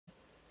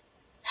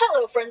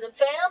Hello friends and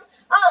fam,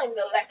 I'm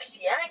the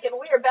Lexiac, and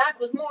we are back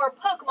with more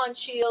Pokemon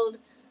Shield,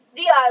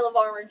 the Isle of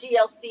Armor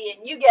DLC,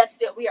 and you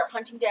guessed it, we are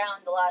hunting down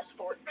the last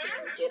 14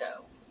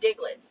 Ditto.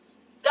 Digletts.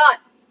 Scott,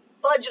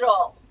 fudge it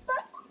all.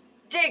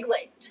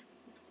 Diglett.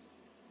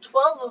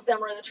 12 of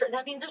them are in the trip.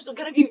 That means there's still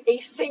gonna be a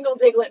single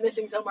Diglett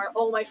missing somewhere.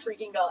 Oh my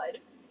freaking god.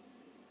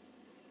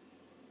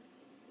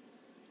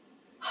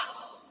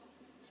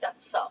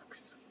 That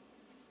sucks.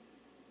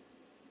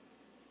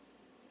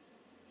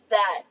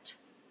 That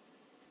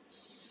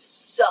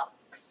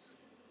sucks.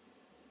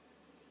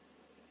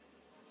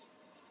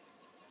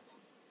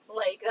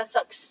 Like, that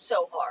sucks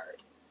so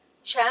hard.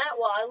 Chat,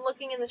 while I'm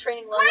looking in the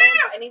training lowland,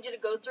 I need you to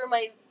go through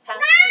my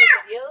past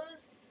few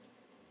videos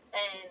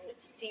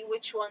and see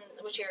which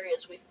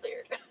areas we've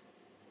cleared.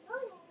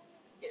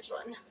 Here's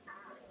one.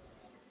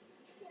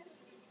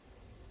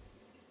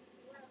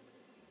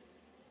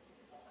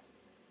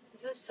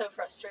 This is so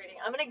frustrating.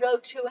 I'm gonna go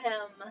to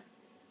him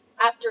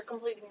after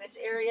completing this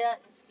area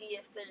and see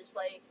if there's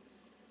like,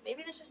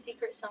 maybe there's a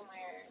secret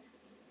somewhere.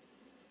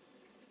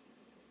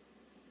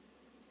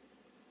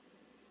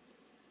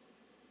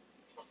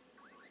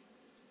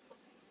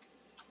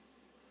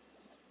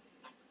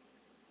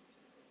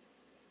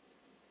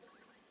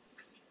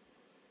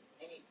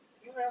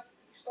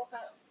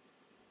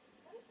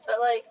 But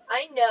like,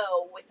 I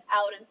know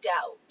without a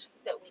doubt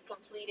that we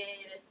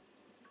completed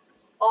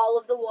all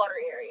of the water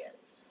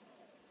areas.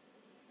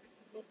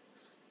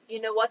 You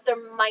know what? There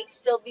might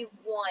still be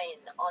one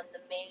on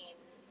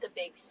the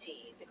big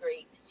sea, the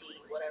Great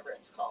Sea, whatever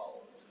it's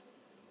called.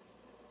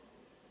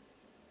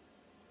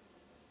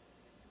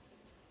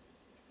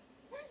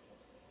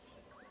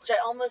 Which I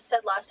almost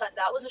said last time,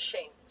 that was a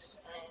Shinx,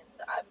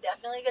 and I'm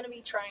definitely going to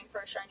be trying for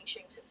a shiny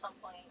Shinx at some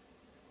point.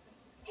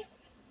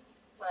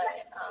 But,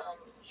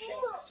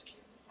 Shinx is cute.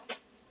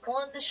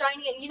 well, the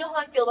shiny, you know how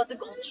I feel about the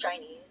gold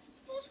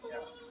shinies. Yeah.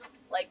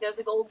 Like, they're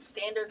the gold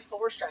standard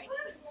for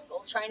shinies.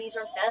 Gold shinies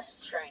are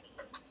best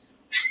shinies.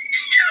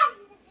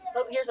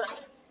 Oh, here's one.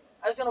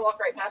 I was going to walk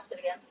right past it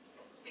again.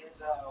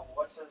 Is,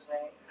 what's his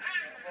name?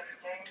 His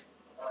name?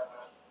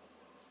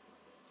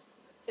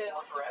 Who?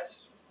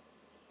 Fortress?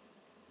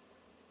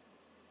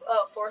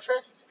 Oh,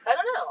 Fortress? I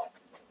don't know.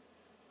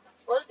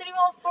 What does it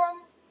evolve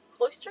from?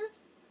 Cloister?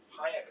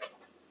 Hayek.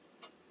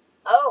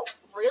 Oh,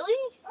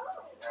 really?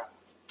 Yeah.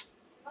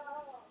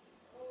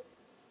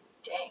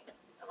 Dang.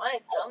 Am I a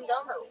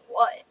dum-dum or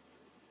what?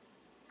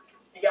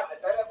 Yeah,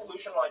 that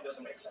evolution line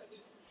doesn't make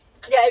sense.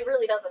 Yeah, it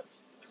really doesn't.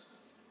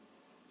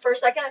 For a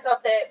second, I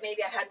thought that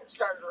maybe I hadn't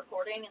started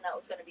recording, and that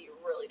was going to be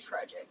really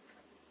tragic.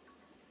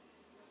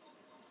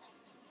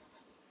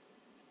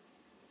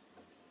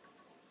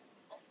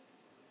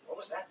 What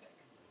was that thing?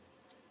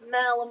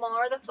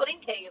 Malamar, that's what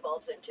Inkay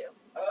evolves into.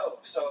 Oh,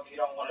 so if you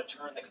don't want to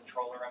turn the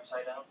controller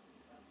upside down?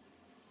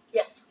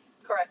 Yes,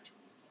 correct.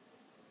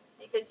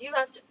 Because you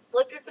have to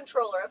flip your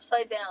controller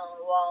upside down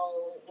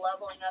while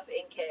leveling up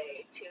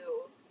Inkay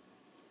to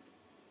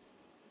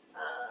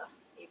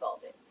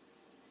evolve it.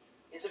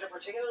 Is it a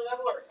particular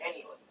level or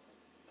any level?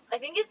 I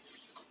think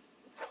it's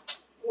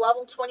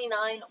level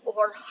 29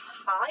 or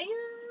higher?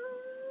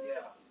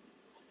 Yeah.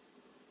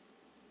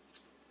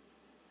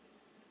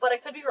 But I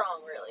could be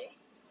wrong, really.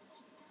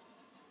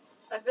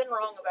 I've been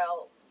wrong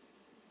about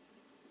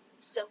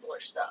simpler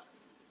stuff.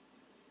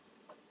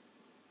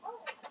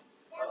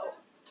 Oh.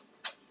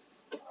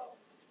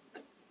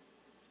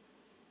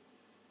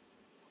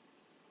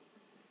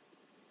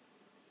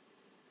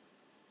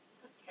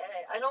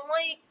 Okay, I don't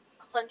like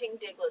hunting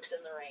Digletts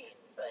in the rain,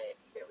 but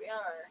here we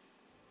are.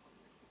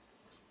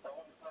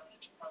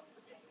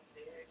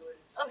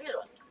 Oh, here's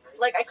one.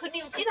 Like, I couldn't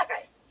even see that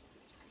guy.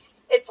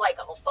 It's like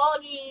all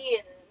foggy,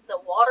 and the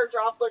water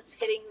droplets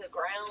hitting the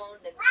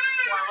ground and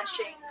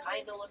splashing.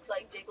 Kinda looks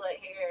like Diglett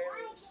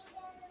hairs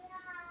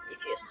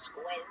if you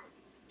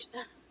squint.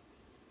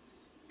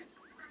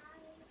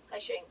 Hi,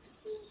 Shinx.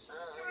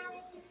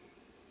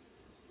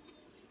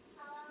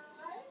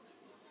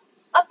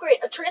 Upgrade.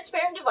 A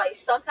transparent device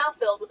somehow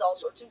filled with all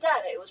sorts of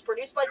data. It was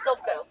produced by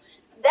Silphco.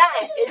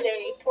 That is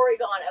a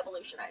Porygon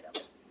evolution item.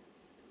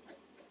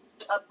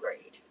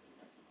 Upgrade.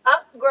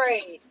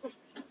 Upgrade.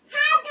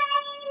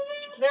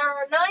 There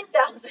are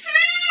 9,000.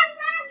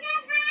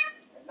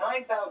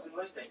 9,000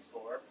 listings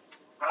for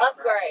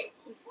Upgrade.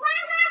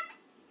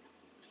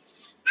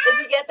 If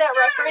you get that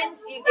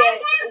reference, you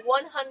get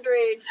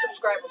 100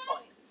 subscriber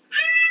points.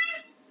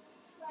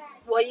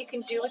 What you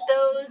can do with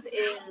those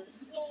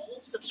is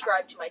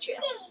subscribe to my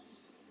channel.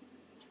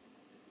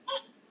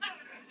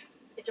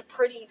 It's a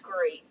pretty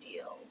great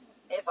deal,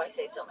 if I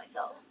say so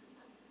myself.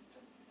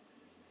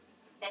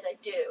 And I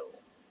do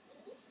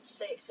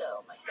say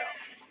so myself.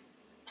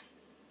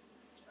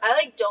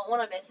 I don't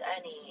want to miss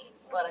any,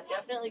 but I'm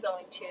definitely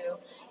going to,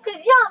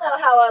 because y'all know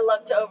how I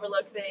love to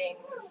overlook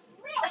things.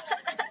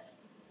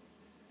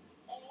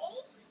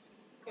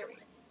 Here we go.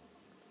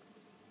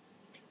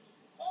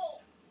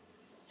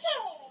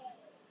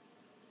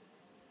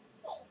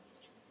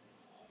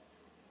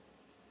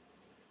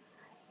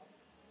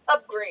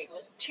 Upgrade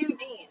with 2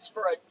 Ds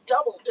for a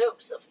double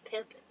dose of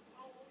pimpin'.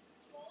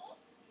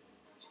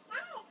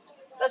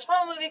 It's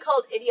from a movie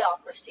called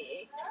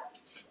Idiocracy.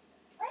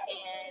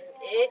 And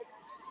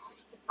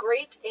it's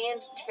great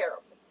and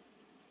terrible.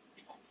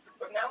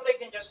 But now they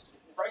can just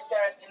write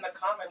that in the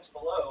comments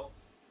below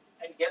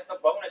and get the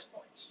bonus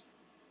points.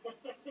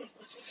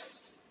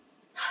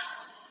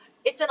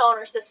 It's an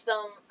honor system.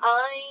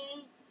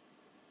 I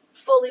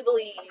fully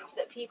believe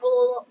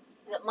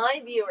that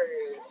my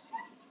viewers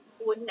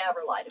would never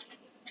lie to me.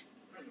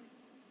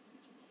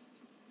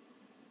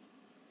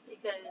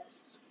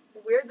 Because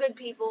we're good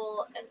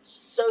people, and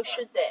so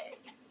should they.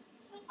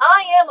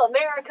 I am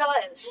America,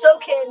 and so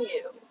can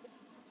you.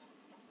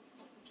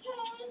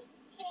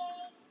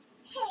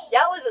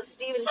 That was a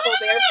Stephen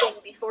Colbert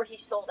thing before he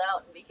sold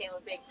out and became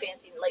a big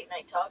fancy late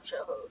night talk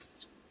show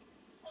host.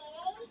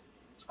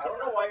 I don't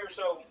know why you're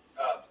so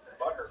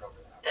butthurt over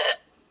that.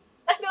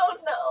 I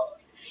don't know.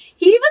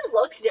 He even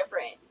looks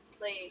different.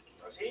 Like,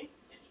 Does he?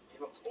 He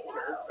looks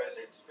older because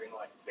it's been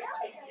like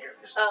 15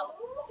 years.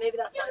 oh, maybe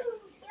that's why.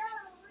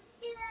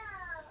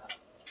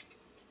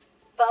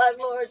 5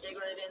 more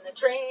Diglett in the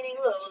training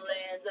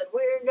lowlands, and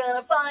we're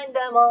gonna find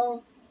them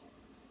all.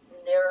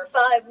 There are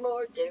 5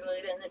 more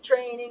Diglett in the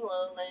training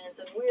lowlands,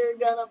 and we're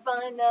gonna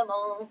find them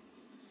all.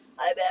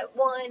 I bet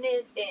one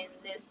is in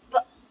this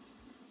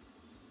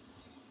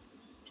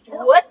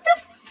What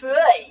the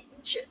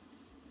fudge?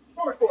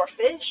 Poor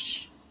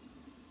fish.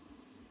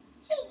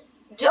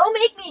 Don't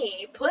make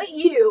me put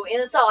you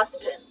in a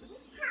saucepan.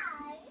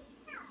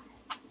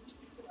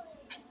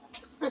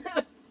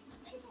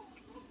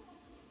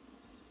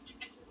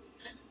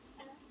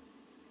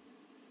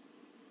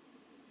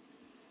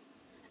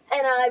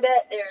 And I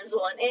bet there's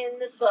one in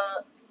this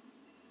pub.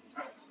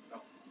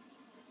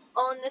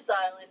 On this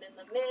island in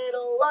the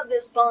middle of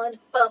this pond.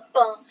 Bum,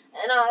 bum.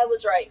 And I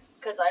was right,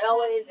 because I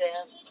always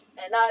am.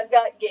 And I've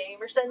got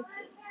gamer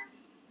senses.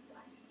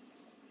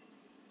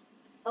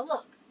 Oh,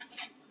 look.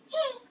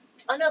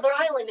 Another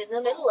island in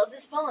the middle of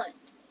this pond.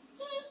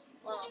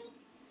 Well,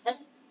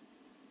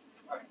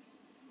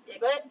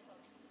 Diglett.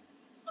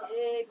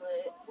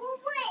 Diglett.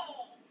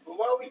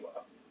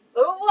 Ooh-wah-wee-wah.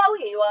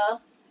 Ooh-wah-wee-wah.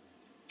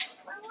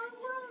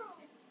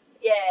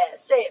 Yeah,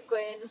 say it,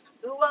 Quinn.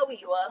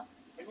 Ooh-wah-wee-wah.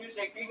 Can you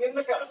say king in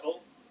the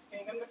castle?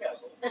 King in the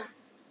castle.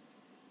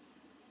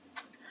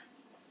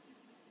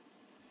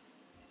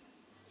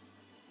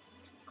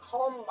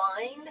 Calm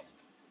mind?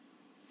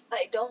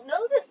 I don't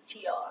know this TR.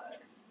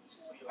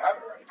 Well, you have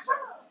it right,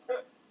 so.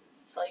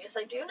 So I guess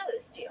I do know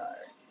this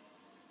TR.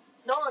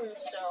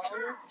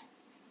 Dawnstone.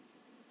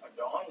 A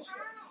Dawnstone.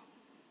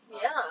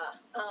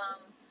 Yeah.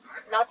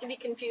 Not to be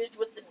confused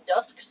with the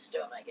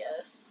Duskstone, I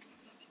guess.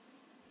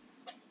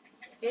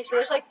 Okay, so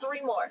there's like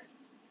 3 more.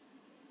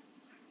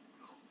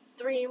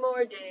 3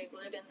 more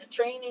Diglett in the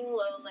training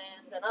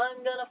lowlands, and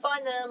I'm gonna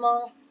find them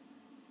all.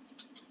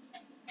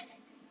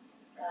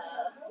 There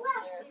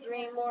are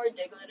 3 more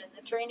Diglett in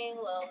the training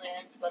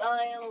lowlands, but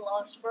I am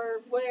lost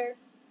for where?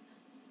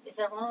 Is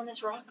there one on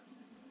this rock?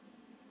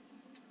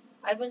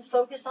 I've been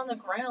focused on the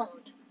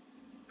ground,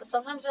 but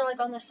sometimes they're like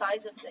on the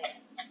sides of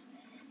things.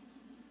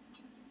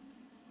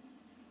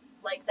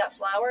 Like that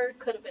flower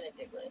could have been a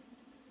Diglett.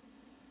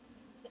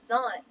 It's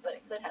not, but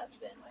it could have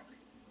been.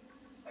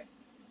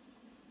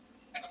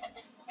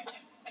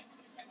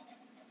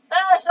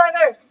 Ah,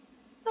 Scyther!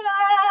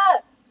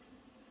 Ah!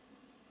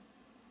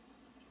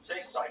 Say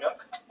Psyduck.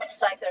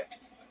 Scyther.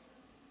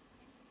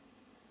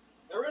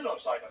 There is no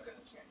Psyduck in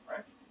this game,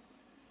 right?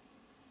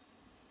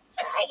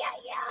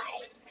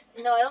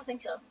 No, I don't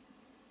think so.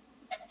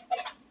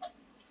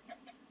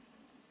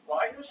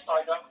 Why is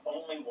Psyduck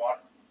only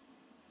water?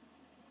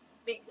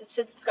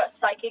 Since it's got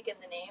psychic in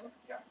the name.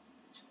 Yeah.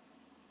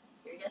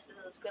 Your guess is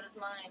as good as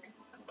mine,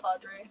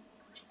 compadre.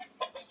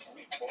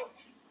 Sweet pork.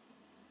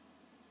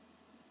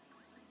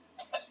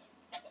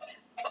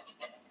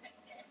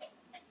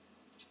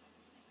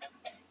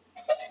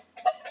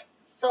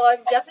 So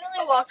I've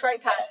definitely walked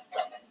right past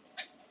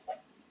them.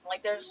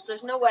 Like there's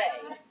no way.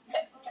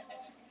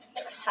 I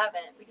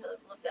haven't because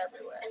I've looked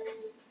everywhere.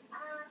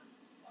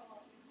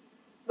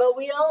 But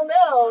we all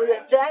know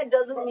that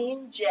doesn't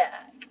mean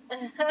jack.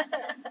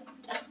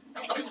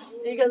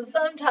 Because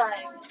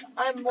sometimes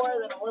I'm more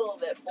than a little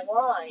bit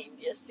blind,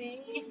 you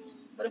see?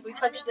 But if we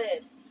touch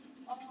this.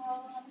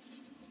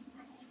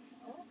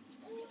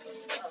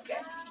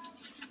 Okay.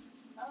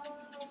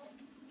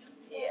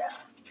 Yeah.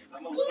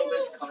 I'm a little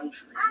bit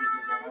country,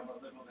 I'm a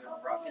little bit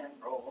rock and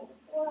roll.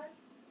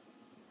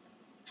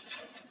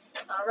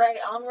 Alright,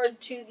 onward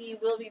to the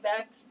we'll be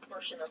back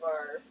portion of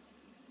our...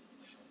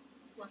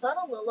 Was that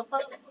a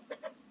Lilliput?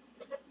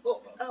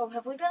 Oh,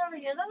 have we been over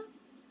here though?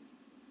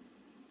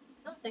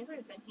 I don't think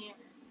we've been here.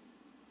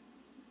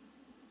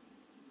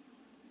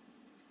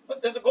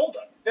 But there's a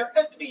Golduck. There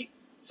has to be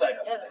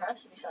Psyducks. Yeah, there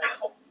has to be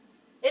Psyduck.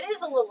 It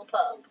is a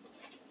Lilliput.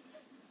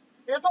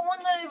 Is that the one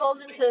that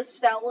evolved into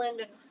Stoutland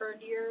and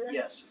Herdier?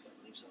 Yes, I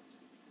believe so.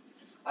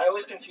 I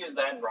always confuse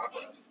that and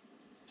Rockruff.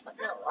 But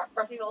no,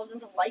 Rockruff evolves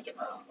into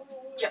Lycanroc.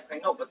 Yeah, I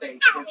know, but they're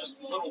just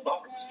little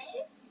dogs.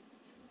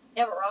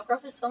 Yeah, but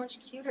Rockruff is so much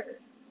cuter.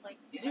 Like,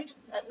 Is it?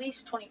 at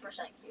least 20%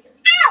 cuter.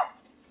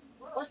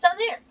 What's down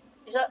there?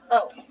 Is that...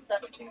 Oh,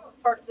 that's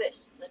part of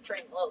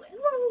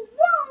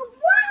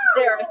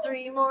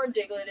more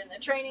Diglett in the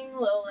training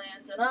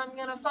lowlands, and I'm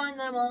gonna find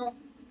them all.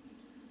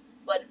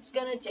 But it's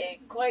gonna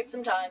take quite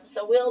some time,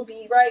 so we'll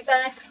be right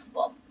back.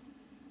 Well,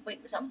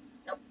 wait, some?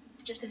 Nope,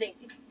 just a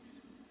daisy.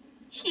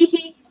 Hee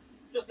hee.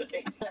 Just a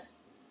daisy.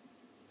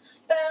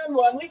 Found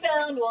one, we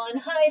found one,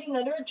 hiding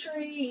under a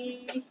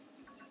tree.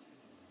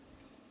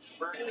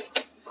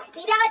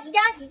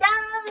 Dee-da-dee-da-dee-da.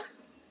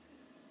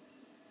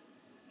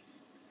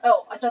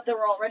 Oh, I thought there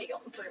were already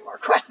only 3 more.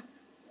 Crap.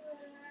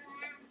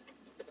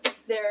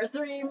 There are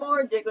 3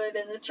 more Diglett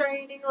in the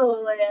training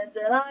lowlands,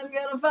 and I'm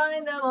gonna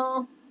find them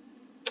all.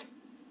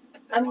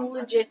 I'm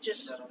legit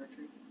just... Is that other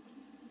tree?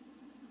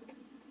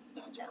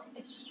 No, it's No, wrong.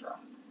 it's just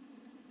rock.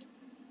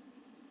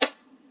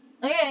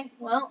 Okay,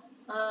 well,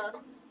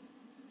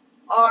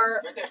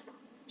 our... Right there.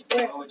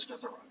 Where? Oh, it's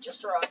just a rock.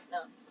 Just a rock,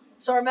 no.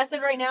 So our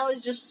method right now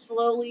is just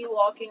slowly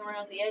walking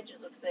around the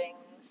edges of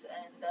things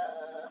and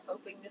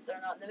hoping that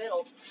they're not in the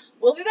middle.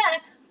 We'll be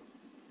back.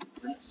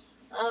 Yes.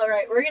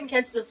 Alright, we're gonna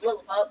catch this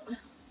little pup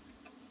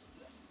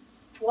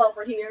while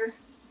we're here.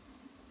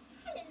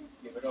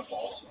 Give it a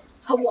false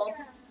one. Well,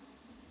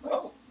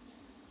 Oh.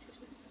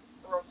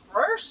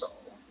 reversal.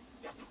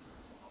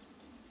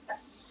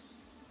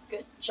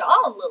 Good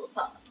job, little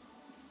pup.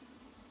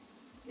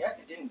 Yeah,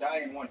 it didn't die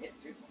in one hit,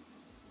 too.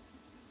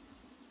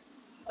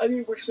 I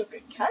mean, we're still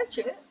gonna catch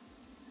it.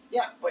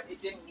 Yeah, but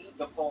it didn't need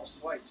the false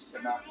swipes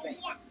to not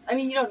faint. I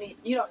mean, you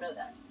don't know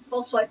that.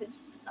 Full swipe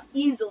is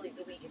easily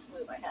the weakest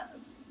move I have.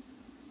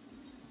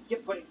 Yeah,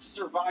 but it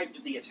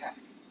survived the attack,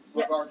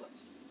 Yes.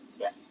 regardless.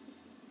 Yes.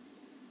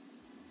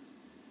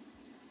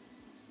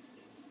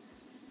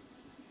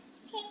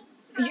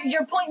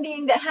 Your point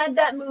being that had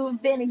that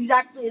move been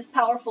exactly as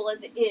powerful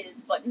as it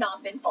is, but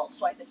not been false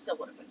swipe, it still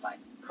would have been fine.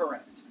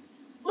 Correct.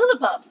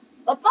 Lillipup,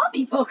 a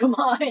poppy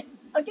Pokemon!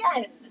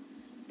 Again,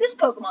 this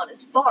Pokemon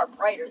is far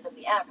brighter than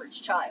the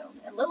average child,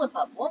 and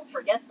Lillipup won't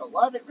forget the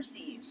love it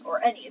receives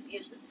or any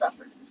abuse it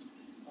suffers.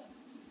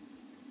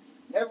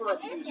 Never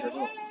abuse your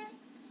little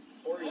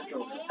or your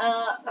children.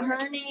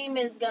 Her name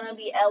is gonna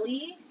be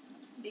Ellie,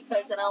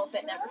 because an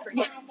elephant never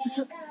forgets.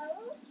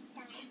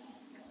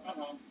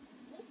 Uh-huh.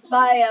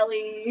 Bye,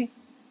 Ellie.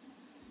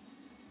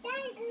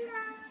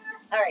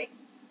 Alright.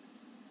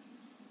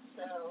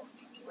 So,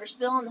 we're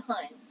still on the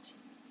hunt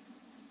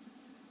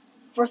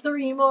for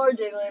 3 more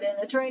Diglett in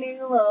the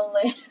training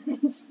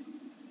lowlands.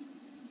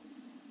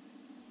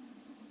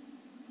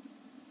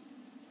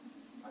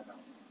 I know.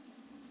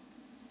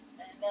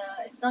 And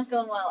it's not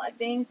going well. I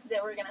think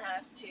that we're gonna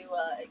have to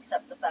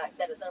accept the fact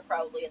that they're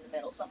probably in the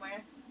middle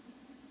somewhere.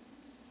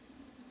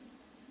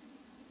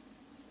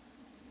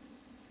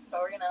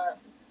 But we're gonna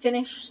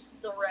finish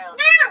the round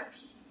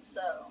first.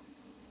 So,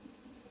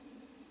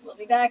 we'll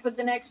be back with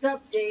the next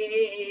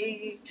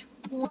update.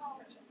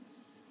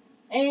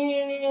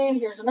 And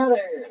here's another.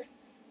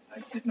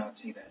 I did not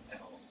see that at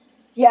all.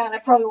 Yeah, and I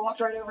probably walked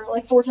right over it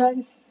like 4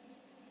 times.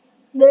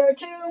 There are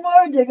 2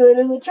 more Diglett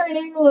in the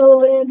training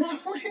lowlands, and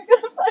we're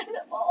gonna find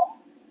them all.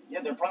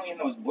 Yeah, they're probably in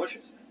those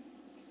bushes.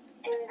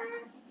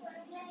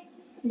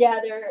 Yeah,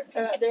 there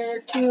are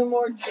 2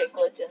 more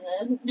Diglets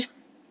in the...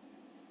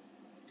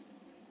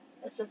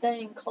 That's the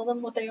thing. Call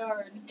them what they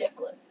are,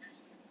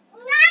 Dicklets.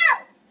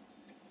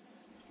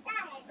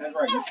 That's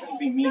right, you shouldn't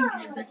be mean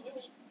to your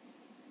victims.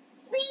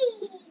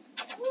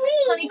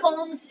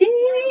 Honeycomb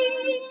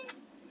seed!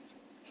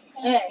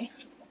 Hey.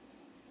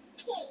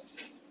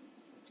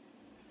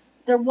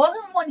 There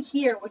wasn't one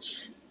here,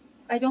 which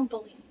I don't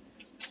believe.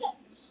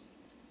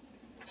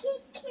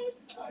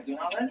 I do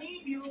not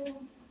believe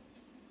you.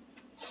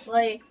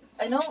 Like,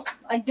 I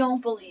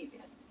don't believe you.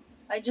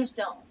 I just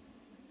don't.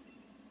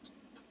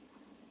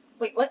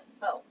 Wait, what?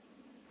 Oh.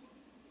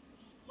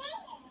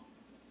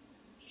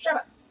 Shut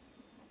up.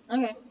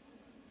 Okay.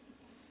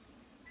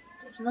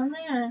 There's none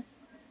there.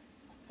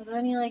 Are there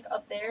any, like,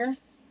 up there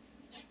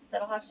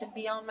that I'll have to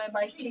be on my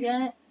bike to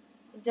get?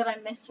 Did I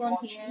miss one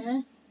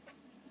here?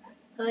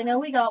 Because I know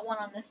we got one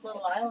on this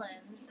little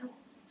island.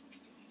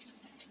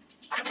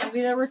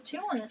 Maybe there were 2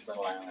 on this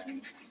little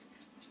island.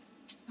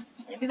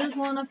 Maybe there's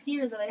one up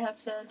here that I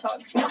have to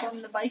talk to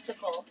from the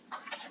bicycle.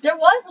 There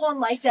was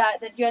one like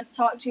that you had to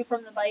talk to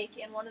from the bike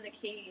in one of the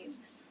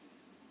caves.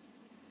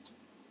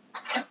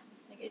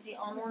 Like, is he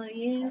on one of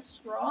these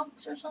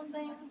rocks or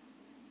something?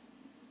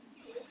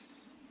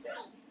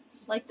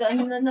 Like,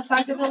 and then the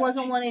fact that there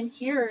wasn't one in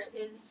here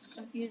is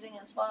confusing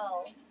as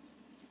well.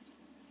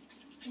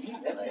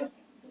 Like,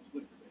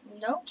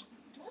 nope.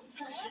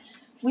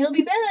 We'll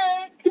be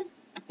back.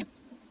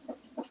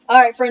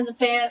 Alright, friends and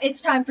fam,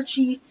 it's time for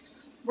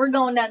cheats. We're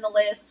going down the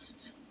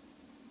list.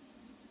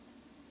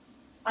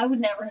 I would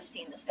never have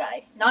seen this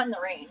guy. Not in the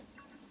rain.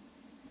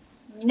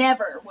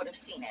 Never would have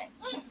seen it.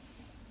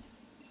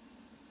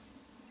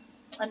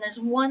 And there's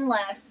one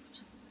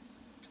left.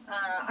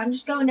 I'm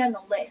just going down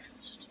the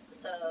list.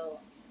 So,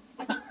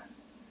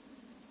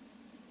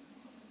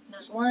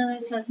 there's one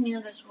that says near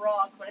this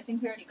rock, but I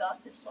think we already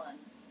got this one.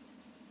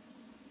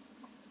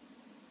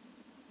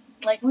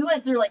 Like, we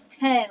went through like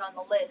 10 on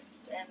the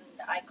list, and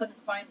I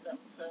couldn't find them,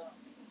 so.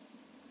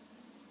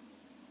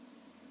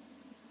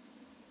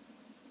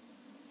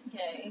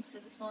 Okay, so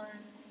this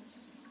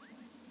one's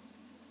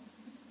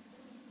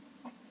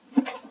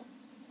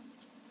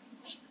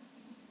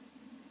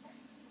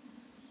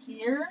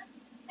here,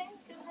 I think,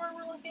 is where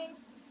we're looking.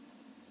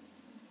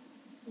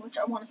 Which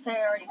I want to say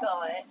I already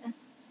got.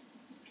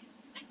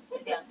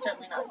 Yeah, I'm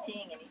certainly not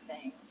seeing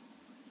anything.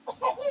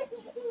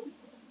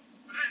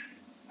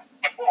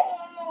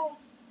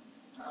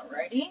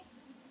 Alrighty.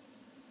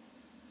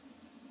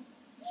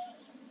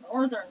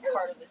 Northern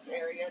part of this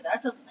area,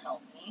 that doesn't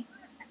help me.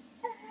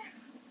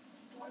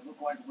 Do I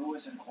look like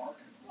Lewis and Clark?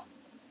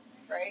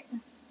 Right?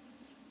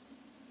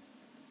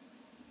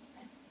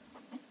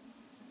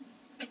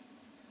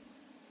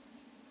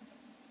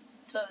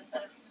 So is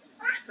this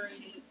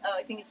tree? Oh,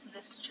 I think it's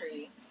this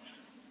tree.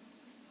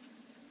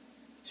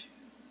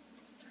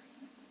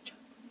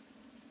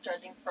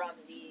 Judging from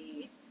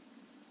the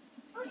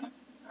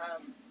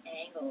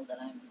angle that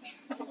I'm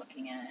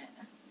looking at.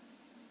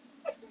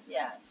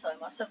 Yeah, so I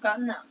must have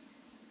gotten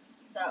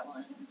that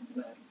one.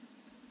 But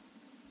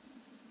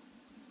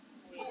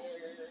Where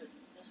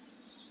the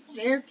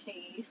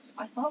staircase,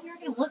 I thought we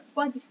already looked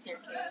by the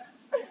staircase.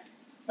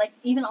 Like,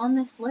 even on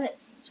this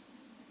list.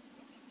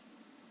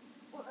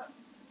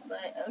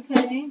 But,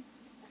 okay.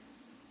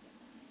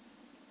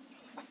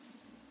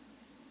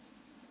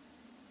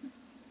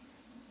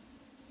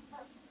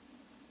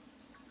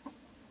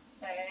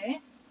 Okay.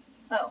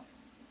 Oh.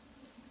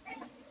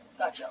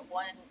 Gotcha.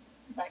 One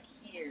back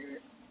here.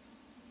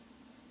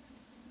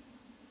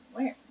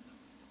 Where?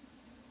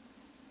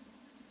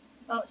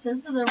 Oh, it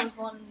says that there was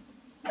one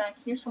back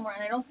here somewhere,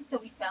 and I don't think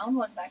that we found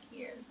one back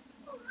here.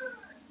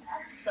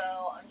 So,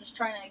 I'm just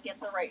trying to get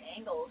the right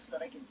angle so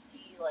that I can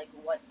see, like,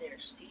 what they're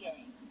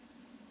seeing.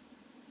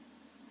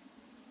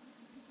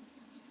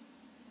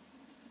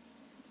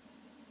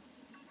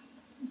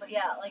 But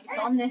yeah, like, it's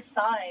on this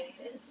side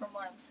from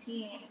what I'm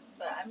seeing,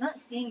 but I'm not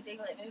seeing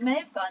Diglett. We may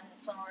have gotten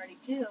this one already,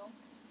 too.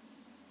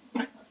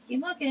 Let's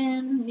keep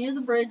looking. Near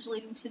the bridge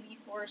leading to the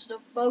Forest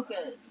of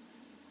Focus.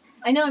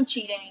 I know I'm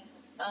cheating.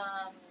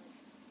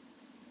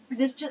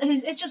 It's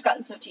just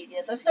gotten so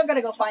tedious. I've still got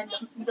to go find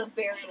the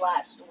very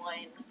last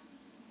one.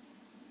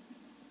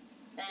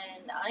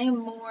 And I am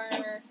more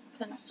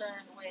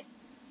concerned with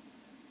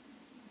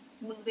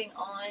moving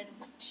on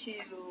to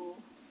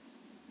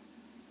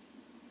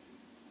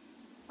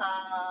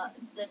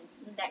the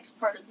next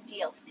part of the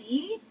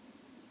DLC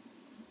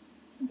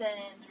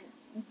than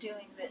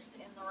doing this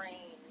in the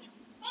rain.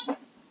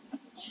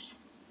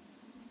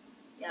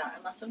 Yeah, I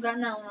must have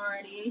gotten that one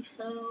already.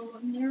 So,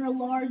 I'm near a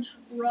large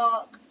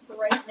rock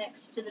right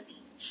next to the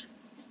beach.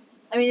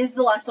 I mean, this is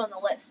the last one on the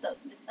list, so,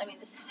 I mean,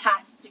 this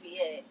has to be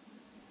it.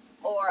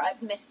 Or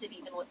I've missed it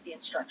even with the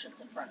instructions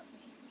in front of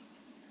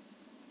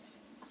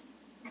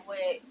me.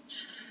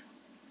 Which,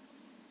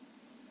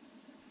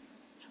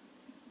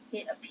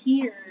 it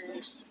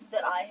appears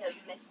that I have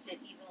missed it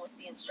even with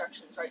the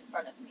instructions right in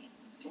front of me.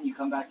 can you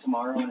come back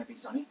tomorrow and it be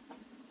sunny?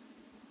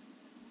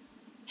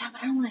 Yeah,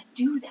 but I don't want to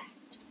do that.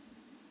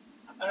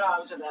 I know, I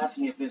was just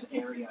asking if this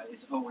area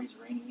is always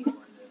rainy or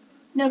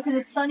No, because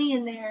it's sunny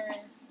in there.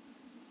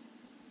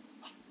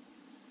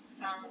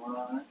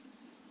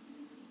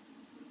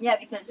 Yeah,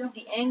 because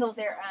the angle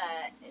they're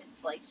at,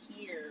 it's like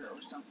here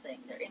or something.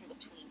 They're in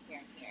between here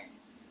and here.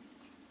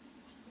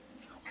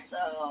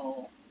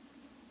 So,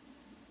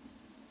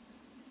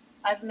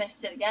 I've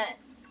missed it again.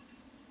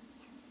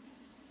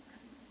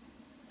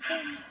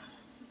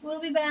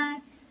 We'll be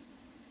back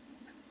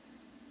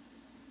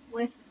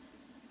with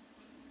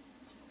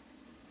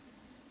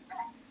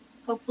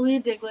hopefully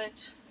a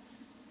Diglett.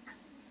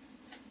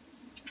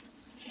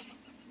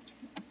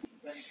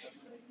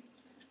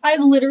 I've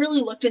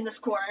literally looked in this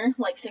corner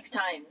like 6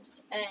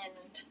 times,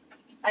 and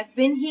I've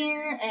been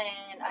here,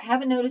 and I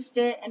haven't noticed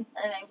it, and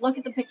I look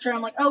at the picture, and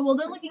I'm like, oh, well,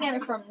 they're looking at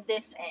it from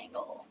this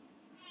angle.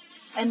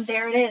 And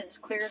there it is,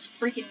 clear as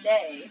freaking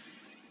day.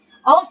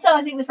 Also,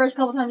 I think the first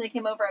couple times I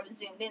came over, I was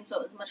zoomed in, so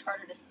it was much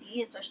harder to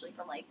see, especially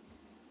from, like,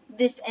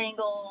 this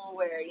angle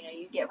where, you know,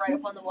 you get right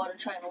up on the water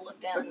trying to look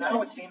down. But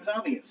now it seems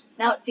obvious.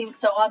 Now it seems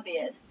so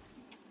obvious.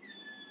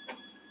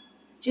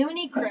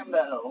 Jiminy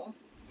Crimbo.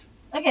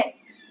 Okay.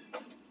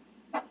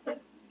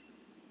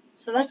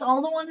 So that's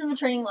all the ones in the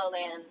training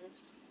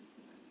lowlands.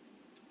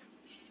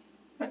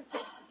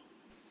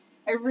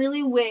 I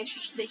really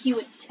wish that he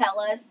would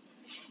tell us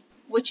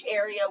which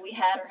area we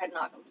had or had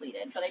not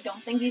completed, but I don't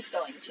think he's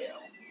going to.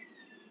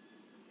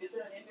 Is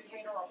there an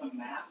indicator on the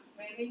map,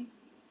 maybe?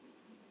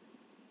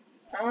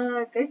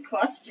 Good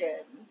question.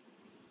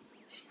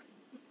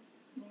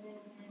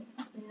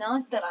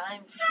 Not that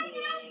I'm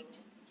seeing.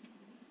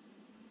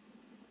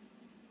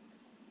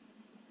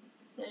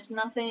 There's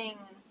nothing.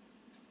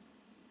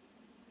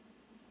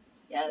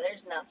 Yeah,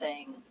 there's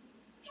nothing.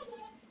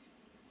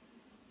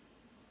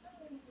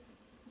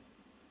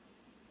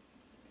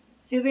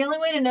 See, the only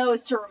way to know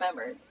is to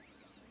remember.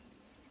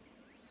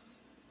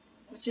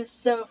 Which is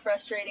so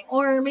frustrating.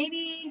 Or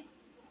maybe...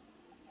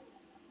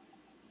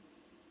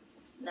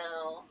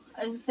 No. I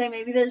was gonna say,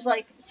 maybe there's,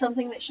 like,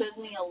 something that shows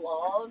me a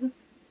log.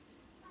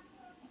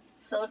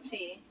 So, let's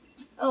see.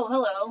 Oh,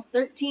 hello.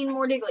 13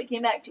 more Diglett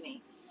came back to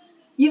me.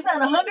 You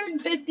found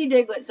 150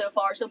 Diglett so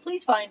far, so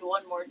please find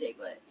one more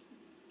Diglett.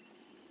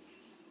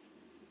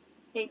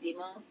 Hey,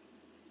 Demo.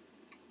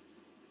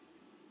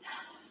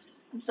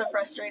 I'm so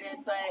frustrated,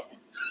 but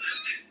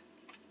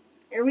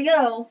here we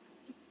go.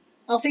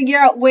 I'll figure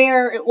out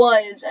where it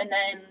was and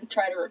then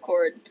try to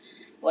record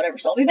whatever,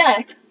 so I'll be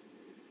back.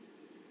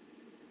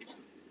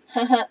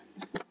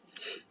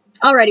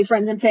 Alrighty,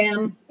 friends and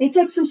fam. It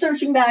took some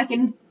searching back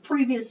in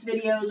previous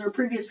videos or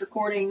previous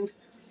recordings.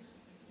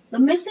 The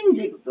missing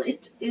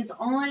Diglett is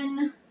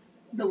on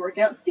the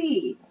Workout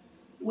C,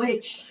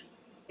 which,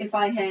 if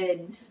I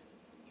had...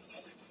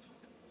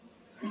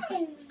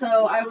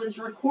 So, I was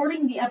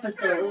recording the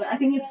episode. I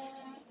think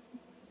it's...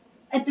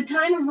 At the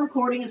time of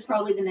recording, it's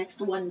probably the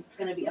next one that's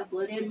going to be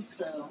uploaded,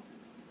 so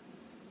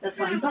that's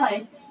fine.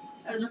 But,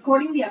 I was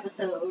recording the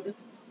episode.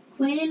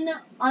 Quinn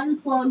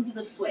unplugged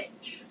the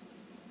switch,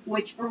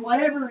 which for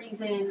whatever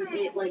reason,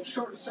 it like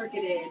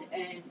short-circuited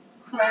and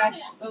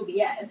crashed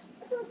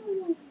OBS.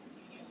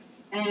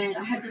 And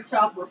I had to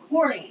stop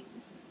recording.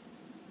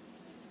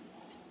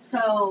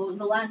 So,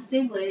 the last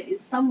Diglett is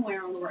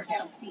somewhere on the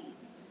Workout C.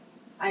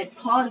 I had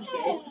paused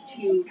it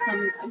to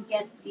come and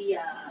get the,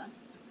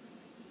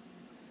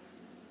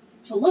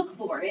 to look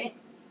for it,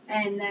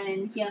 and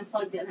then he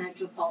unplugged it and I had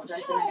to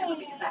apologize and I never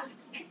get it back.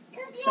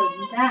 So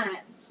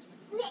that's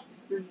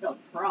the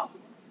problem.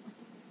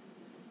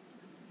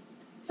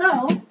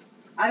 So,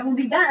 I will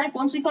be back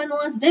once we find the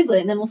last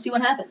Diglett, and then we'll see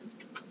what happens.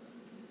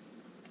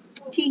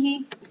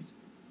 Teehee.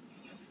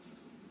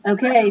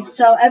 Okay,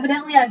 so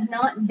evidently I've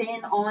not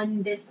been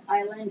on this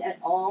island at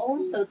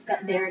all, so it's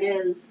got, there it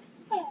is.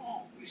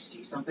 You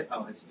see something?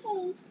 Oh, I see.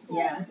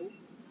 Yeah.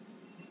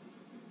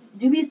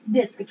 Dubious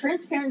disk, a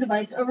transparent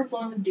device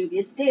overflowing with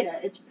dubious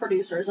data. Its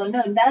producer is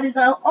unknown. That is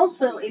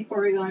also a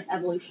Porygon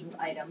evolution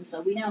item,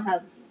 so we now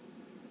have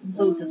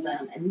both of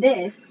them. And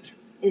this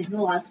is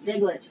the last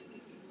Diglett.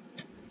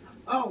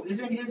 Oh,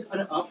 isn't his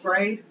an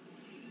upgrade?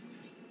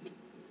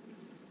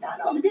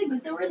 Not all the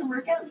Diglett that were in the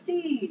Workout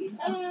C.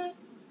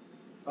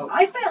 Oh,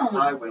 I found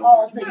hi,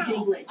 all the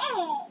Diglett.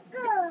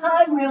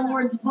 Hi,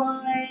 Railward's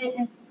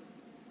butt.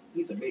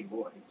 He's a big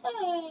boy.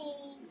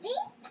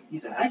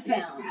 He's a I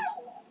found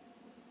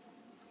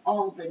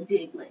all the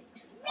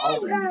Diglett.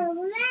 all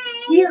the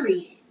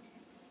Period.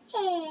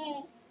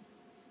 You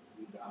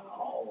got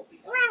all the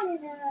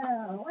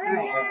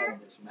Alright. all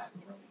this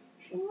macaroni.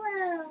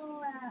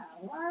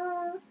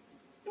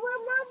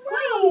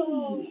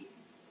 Whee!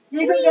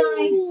 Diglett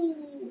guy.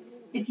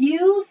 If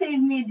you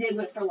save me a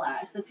Diglett for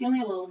last, that's the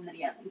only Alolan that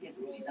he hasn't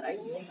given me that I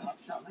can think of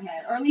off the top of my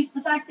head. Or at least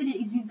the fact that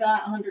he's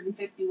got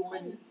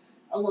 151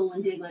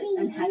 Alolan Diglett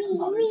and hasn't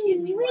bothered to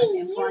give me one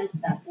implies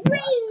that's the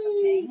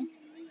last thing.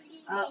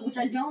 Which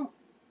I don't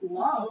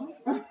love.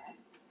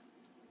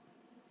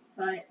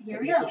 But here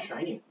we go. It's a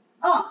shiny.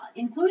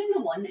 Including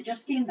the one that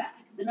just came back.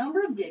 The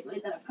number of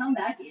Diglett that have come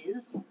back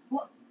is...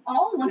 What?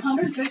 All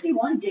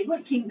 151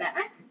 Diglett came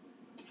back?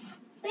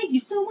 Thank you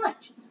so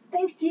much.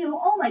 Thanks to you,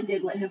 all my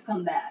Diglett have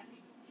come back.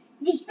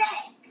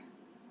 Respect!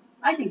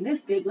 I think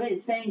this Diglett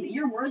is saying that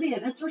you're worthy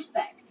of its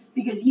respect,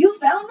 because you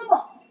found them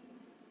all.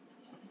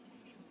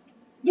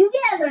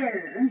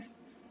 Together!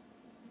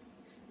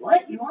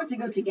 What? You want to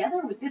go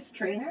together with this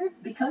trainer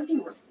because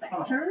you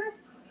respect her?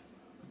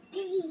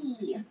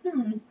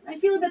 I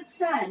feel a bit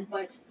sad,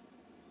 but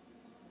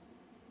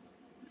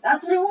if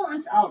that's what it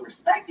wants, I'll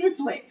respect its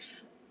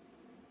wish.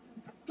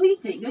 Please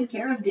take good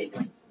care of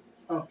Diglett.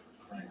 Oh,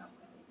 crap.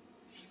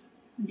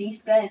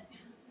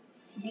 Despect.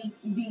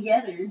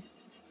 Together.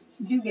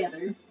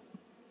 Together.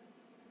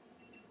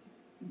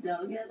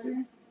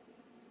 Together.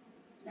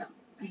 No,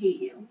 I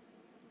hate you.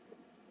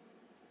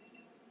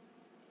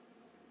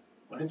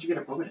 Why didn't you get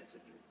a Pokedex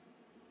entry?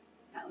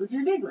 That was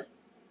your Diglett.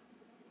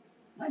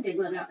 My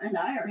Diglett and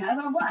I are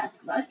having a blast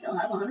because I still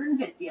have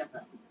 150 of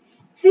them.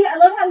 See, I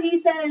love how he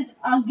says,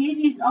 "I'll give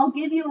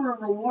you a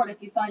reward if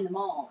you find them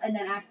all," and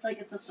then acts like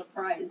it's a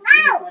surprise. He's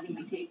letting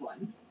me take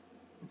one.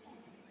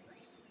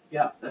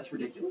 Yeah, that's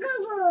ridiculous.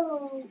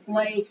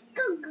 Like,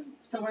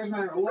 so where's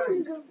my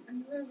reward?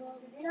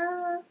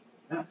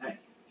 Oh, hey.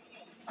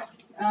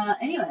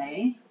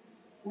 Anyway,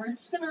 I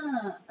just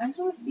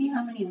want to see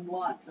how many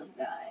watts I've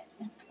got.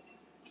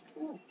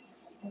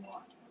 A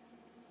lot.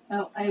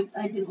 Oh,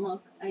 I didn't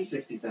look.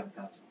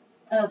 67,000.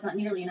 Oh, it's not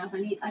nearly enough.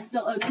 I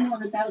still owe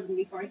 200,000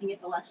 before I can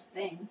get the last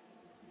thing.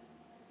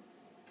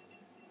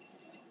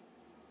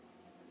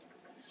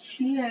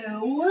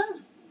 So,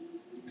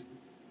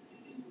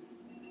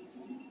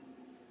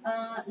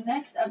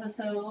 next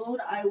episode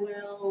I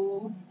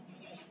will,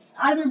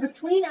 either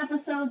between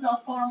episodes I'll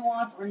farm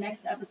watts, or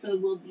next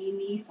episode will be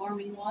me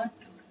farming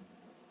watts.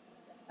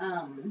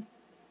 I'll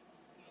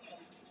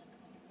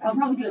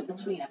probably do it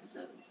between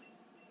episodes.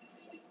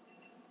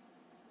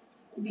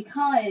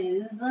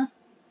 Because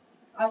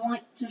I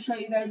want to show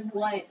you guys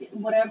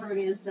whatever it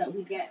is that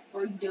we get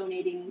for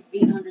donating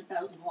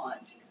 800,000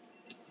 watts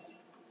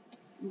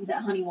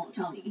that Honey won't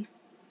tell me.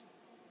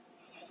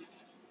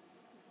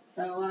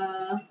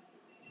 So,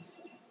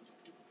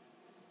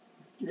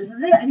 this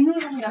is it. I think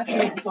we've only got a few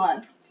minutes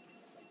left.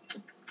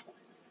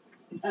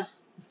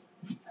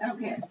 I don't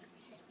care.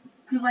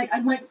 Because, like,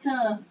 I'd like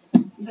to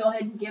go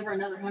ahead and give her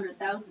another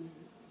 100,000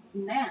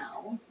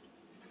 now.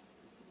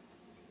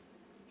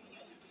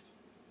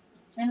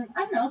 And,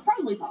 I don't know, it's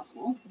probably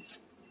possible.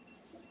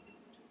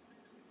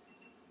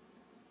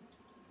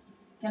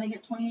 Can I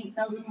get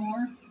 28,000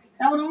 more?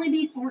 That would only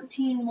be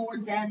 14 more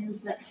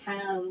dens that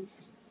have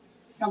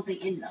something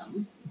in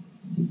them.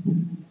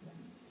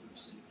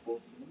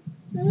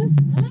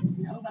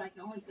 No, but I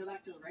can always go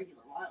back to the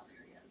regular wild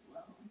area as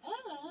well.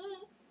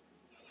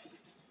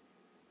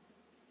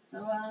 So,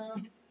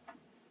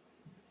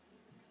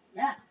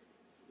 yeah.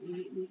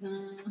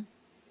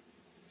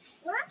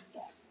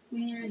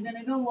 We're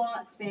gonna go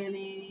what?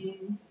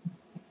 Spamming.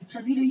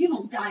 Sharpedo, you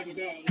gonna die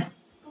today.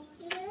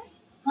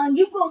 Hon,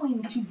 you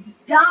going to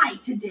die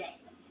today.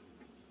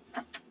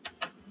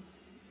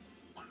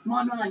 Come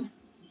on,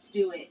 let's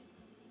do it.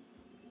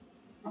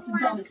 That's the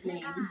dumbest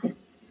name.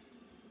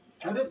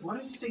 Why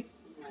does it say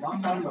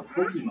lock on the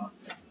Pokemon?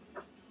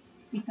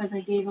 Because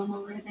I gave him a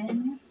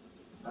ribbon.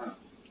 Oh.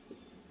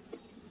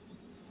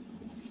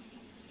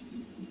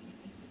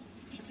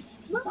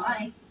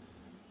 Bye.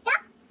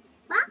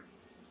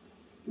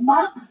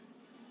 Bop.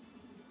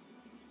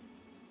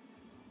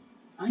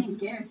 I don't even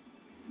care.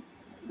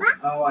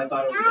 Oh, I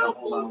thought it was gonna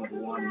hold on with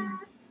one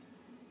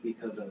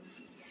because of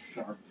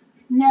sharp.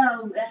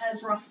 No, it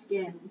has rough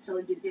skin, so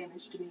it did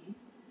damage to me.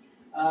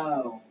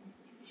 Oh.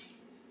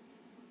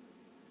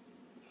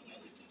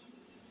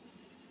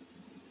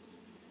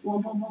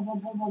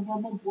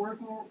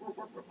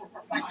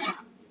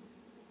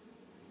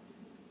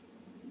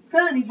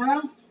 Come at me,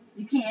 bro.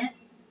 You can't.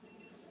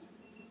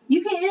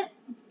 You can't.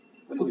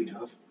 Really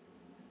tough.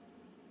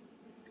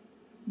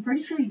 I'm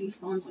pretty sure he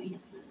despawns when he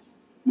hits this.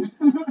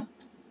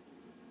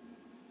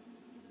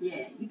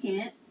 Yeah, you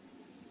can't.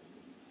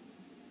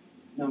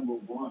 Number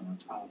one on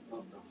top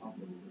of the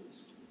humble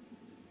list.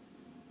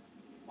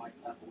 White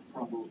apple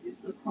crumble is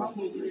the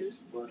crumble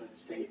list, but I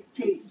say it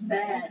Tastes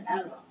bad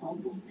out of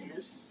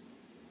humbleness.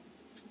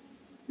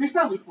 There's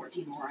probably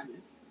 14 more on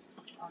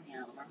this, on the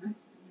Isle of Armor.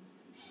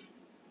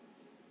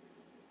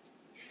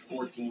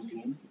 14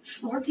 team.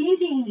 14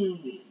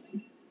 team.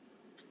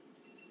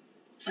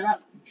 Shut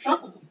up.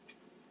 Shuckle.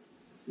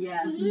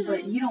 Yeah,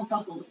 but you don't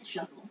fuckle with the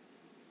shuckle.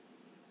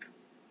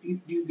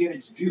 You get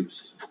its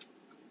juice.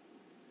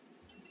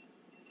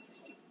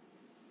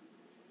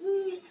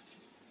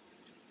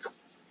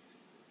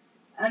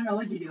 I don't know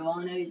what you do. All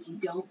I know is you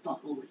don't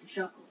fuckle with the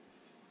shuckle.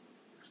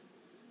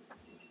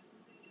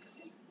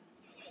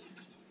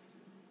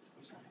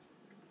 What's that?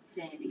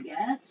 Sandy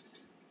Gast.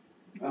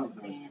 Oh,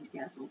 Sand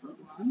Castle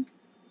Pokemon.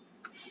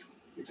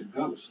 It's a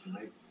ghost,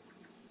 right?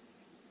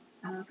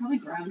 Probably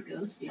Ground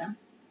Ghost, yeah.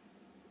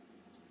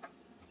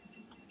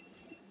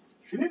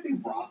 Should it be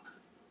rock?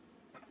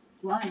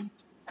 Why?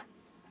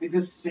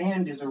 Because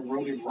sand is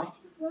eroded rock.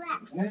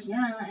 Isn't it?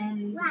 Yeah,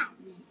 and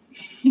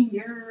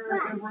you're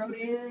a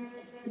eroded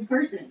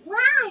person.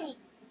 Why?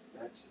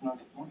 That's not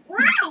the point.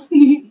 Why?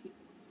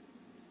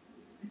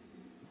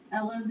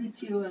 I love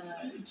that you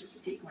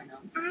just take my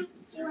nonsense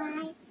and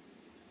stride.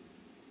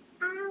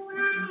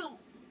 Why?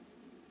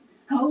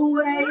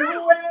 Away,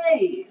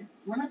 away!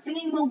 We're not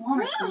singing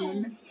Moana,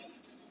 Quinn.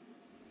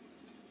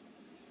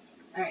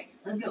 Alright,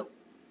 let's go.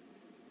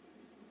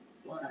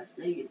 What I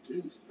say it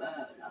too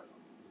bad.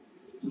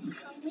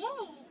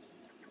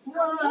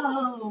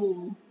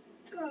 Whoa!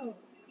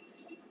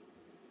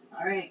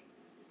 Alright.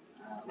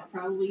 We're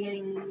probably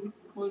getting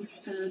close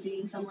to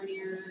being somewhere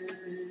near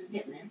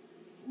getting there.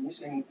 You're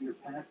missing your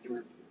path.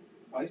 You're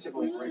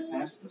bicycling right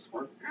past the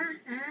spark.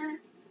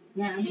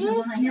 Yeah, because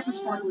we're not here for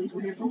sparklies,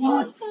 we're here for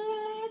what's.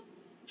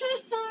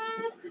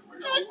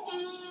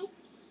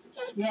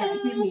 Yeah,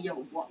 give me your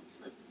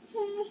what's.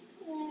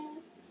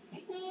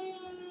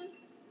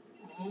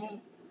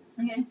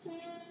 Okay.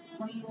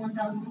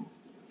 21,000.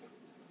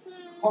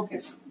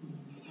 Okay.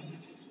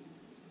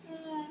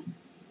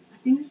 I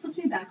think this puts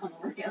me back on the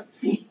workout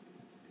scene.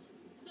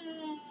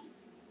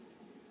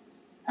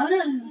 Oh no,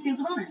 this is the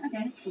Fields of Honor.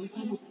 Okay, cool,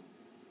 cool, cool.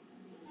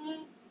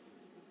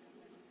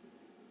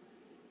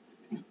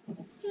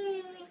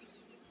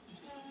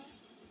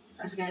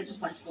 Okay, I just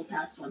bicycled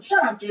past one.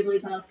 Shut up,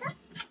 Jigglypuff.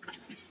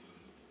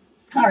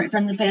 Alright,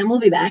 friends and fam, we'll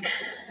be back.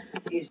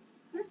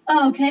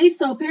 Okay,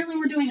 so apparently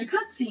we're doing a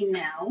cutscene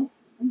now.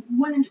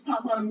 Went into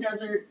Pot Bottom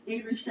Desert.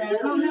 Avery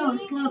said, oh no,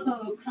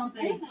 Slowpoke,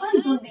 something.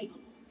 Unbelievable.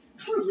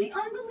 Truly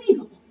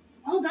unbelievable.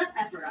 All that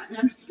effort, and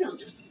I'm still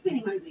just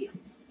spinning my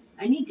wheels.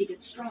 I need to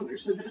get stronger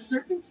so that a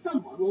certain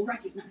someone will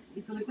recognize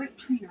me for the great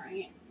trainer I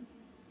am.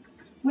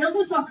 We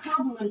also saw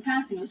Kabu in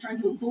passing. I was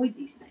trying to avoid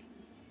these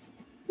things.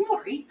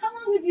 Mori, how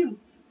long have you...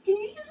 Can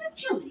you use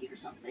agility or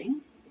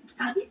something?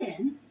 Have you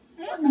been?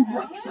 What an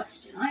abrupt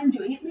question. I am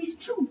doing at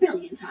least 2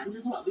 billion times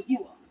as well as you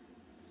are.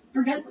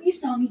 Forget what you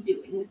saw me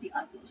doing with the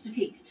utmost of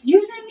haste.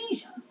 Use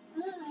amnesia.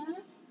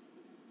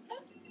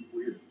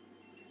 Weird.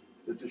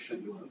 That just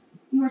shut you up.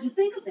 You are to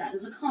think of that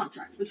as a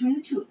contract between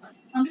the two of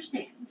us.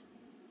 Understand?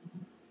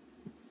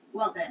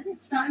 Well then,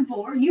 it's time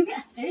for, you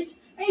guessed it,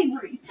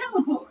 Avery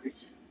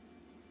Teleport.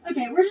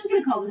 Okay, we're just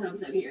gonna call this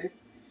episode here.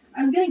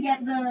 I was gonna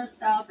get the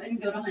stuff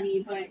and go to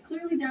Honey, but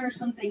clearly there are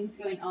some things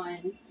going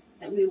on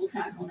that we will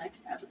tackle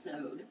next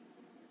episode.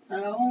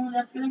 So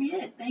that's gonna be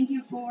it. Thank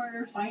you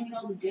for finding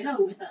all the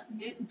Ditto with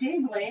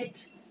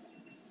Diglett.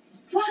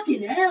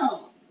 Fucking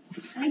hell!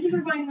 Thank you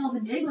for finding all the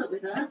Diglett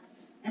with us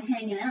and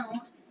hanging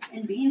out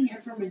and being here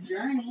for my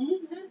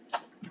journey.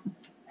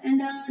 And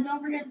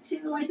don't forget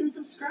to like and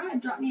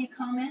subscribe. Drop me a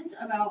comment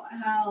about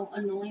how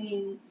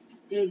annoying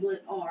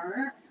Diglett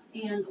are,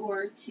 and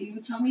or to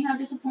tell me how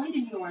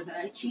disappointed you are that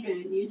I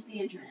cheated and used the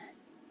internet.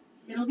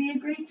 It'll be a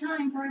great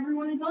time for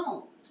everyone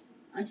involved.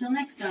 Until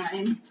next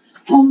time,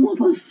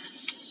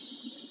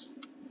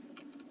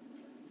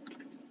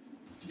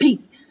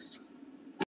 Peace.